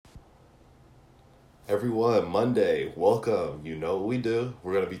Everyone, Monday, welcome. You know what we do.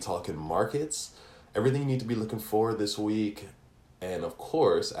 We're going to be talking markets, everything you need to be looking for this week. And of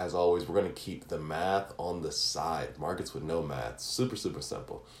course, as always, we're going to keep the math on the side. Markets with no math. Super, super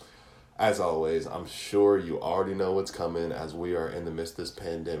simple. As always, I'm sure you already know what's coming as we are in the midst of this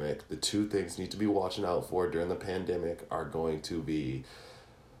pandemic. The two things you need to be watching out for during the pandemic are going to be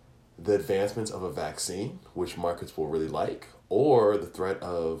the advancements of a vaccine, which markets will really like, or the threat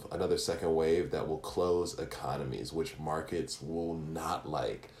of another second wave that will close economies, which markets will not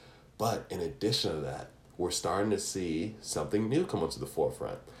like. But in addition to that, we're starting to see something new come onto the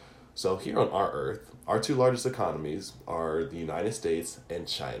forefront. So here on our Earth, our two largest economies are the United States and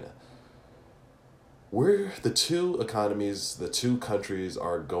China. We're the two economies, the two countries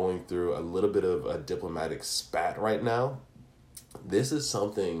are going through a little bit of a diplomatic spat right now. This is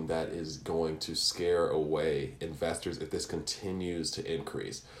something that is going to scare away investors if this continues to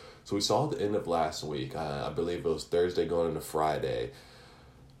increase. So we saw at the end of last week, I believe it was Thursday going into Friday,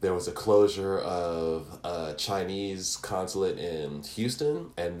 there was a closure of a Chinese consulate in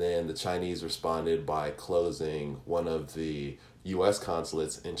Houston, and then the Chinese responded by closing one of the U.S.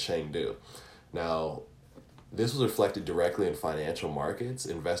 consulates in Chengdu. Now, this was reflected directly in financial markets.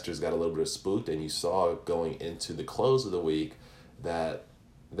 Investors got a little bit spooked, and you saw going into the close of the week that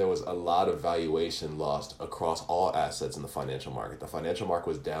there was a lot of valuation lost across all assets in the financial market. The financial market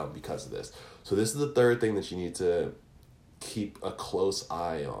was down because of this. So this is the third thing that you need to keep a close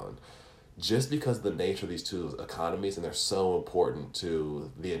eye on. Just because of the nature of these two economies, and they're so important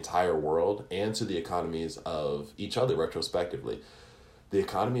to the entire world and to the economies of each other retrospectively. The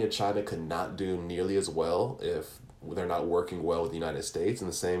economy of China could not do nearly as well if they're not working well with the United States, and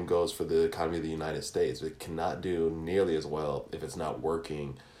the same goes for the economy of the United States. It cannot do nearly as well if it's not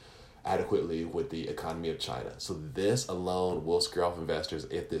working adequately with the economy of China. So this alone will scare off investors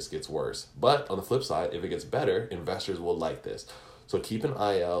if this gets worse. But on the flip side, if it gets better, investors will like this. So keep an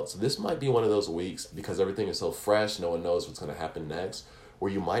eye out. So this might be one of those weeks, because everything is so fresh, no one knows what's going to happen next,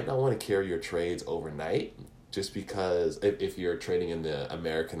 where you might not want to carry your trades overnight. Just because if you're trading in the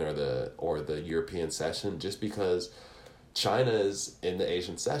American or the European session, just because China is in the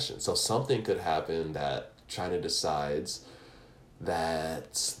Asian session. So something could happen that China decides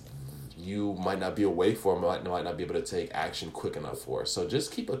that you might not be awake for, might not be able to take action quick enough for. So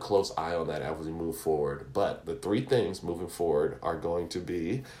just keep a close eye on that as we move forward. But the three things moving forward are going to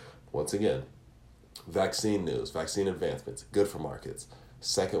be, once again, vaccine news, vaccine advancements, good for markets.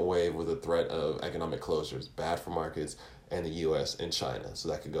 Second wave with the threat of economic closures, bad for markets, and the U.S. and China. So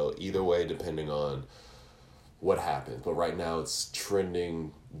that could go either way depending on what happens. But right now it's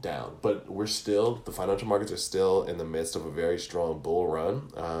trending down. But the financial markets are still in the midst of a very strong bull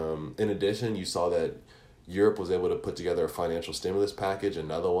run. In addition, you saw that Europe was able to put together a financial stimulus package,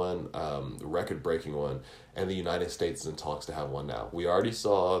 another one, record-breaking one, and the United States is in talks to have one now. We already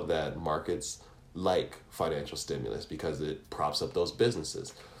saw that markets like financial stimulus because it props up those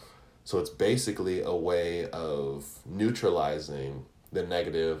businesses. So it's basically a way of neutralizing the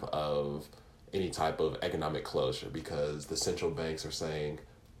negative of any type of economic closure, because the central banks are saying,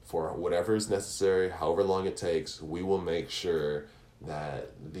 for whatever is necessary, however long it takes, we will make sure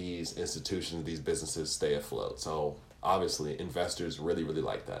that these institutions, these businesses stay afloat. So obviously investors really, really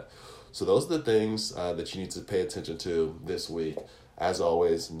like that. So those are the things that you need to pay attention to this week. As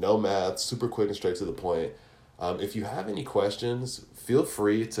always, no math, super quick and straight to the point. If you have any questions, feel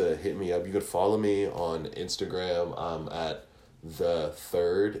free to hit me up. You can follow me on Instagram at the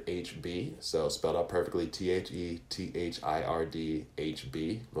third HB. So spelled out perfectly,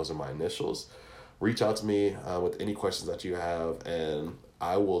 THETHIRDHB. Those are my initials. Reach out to me with any questions that you have, and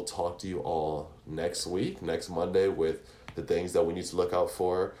I will talk to you all next week, next Monday, with the things that we need to look out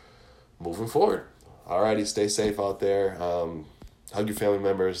for moving forward. Alrighty, stay safe out there. Hug your family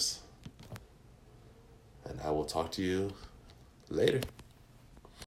members, and I will talk to you later.